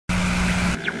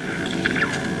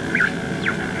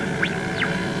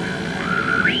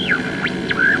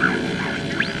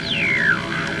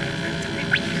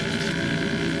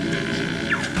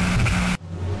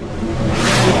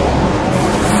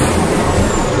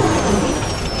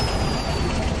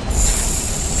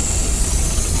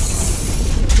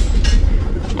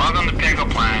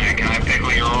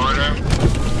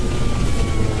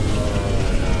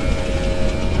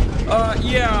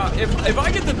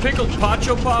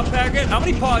special paw packet. How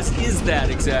many paws is that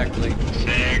exactly? 6.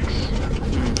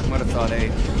 What a thought,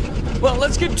 8. Well,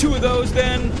 let's get 2 of those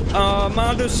then.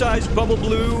 Mondo-sized bubble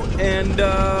blue, and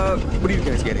what are you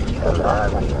guys getting?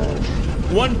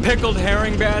 1 pickled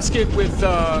herring basket with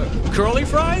curly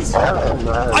fries?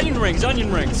 Onion rings,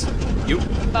 onion rings. You?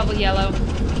 Bubble yellow,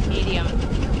 medium,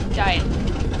 diet.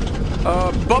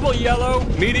 Bubble yellow,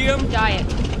 medium. Diet.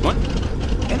 What?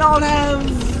 And I'll have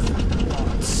what?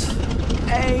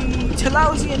 A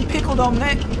Talosian pickled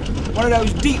omelette, one of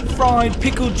those deep fried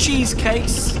pickled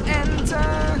cheesecakes, and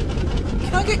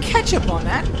can I get ketchup on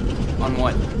that? On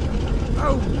what?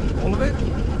 Oh, all of it.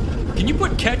 Can you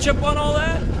put ketchup on all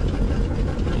that?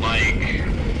 Like,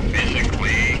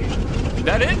 physically. Is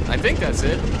that it? I think that's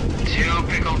it. 2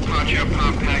 pickled poncho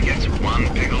pop packets, 1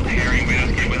 pickled herring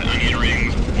basket with onion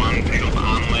rings, 1 pickled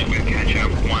omelet with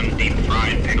ketchup, 1 deep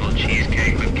fried pickled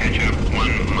cheesecake with ketchup,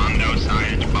 1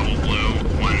 Mondo-sized bubble blue,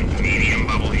 1 medium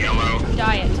bubble yellow.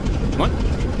 Diet. What?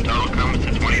 Total comes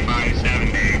to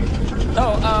 $25.70.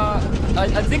 Oh,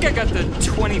 I think I got the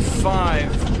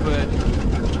 25, but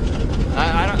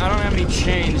I don't have any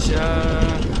change.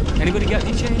 Anybody got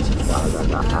any change?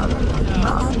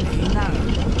 Not on me, no.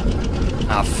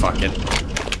 Ah, fuck it.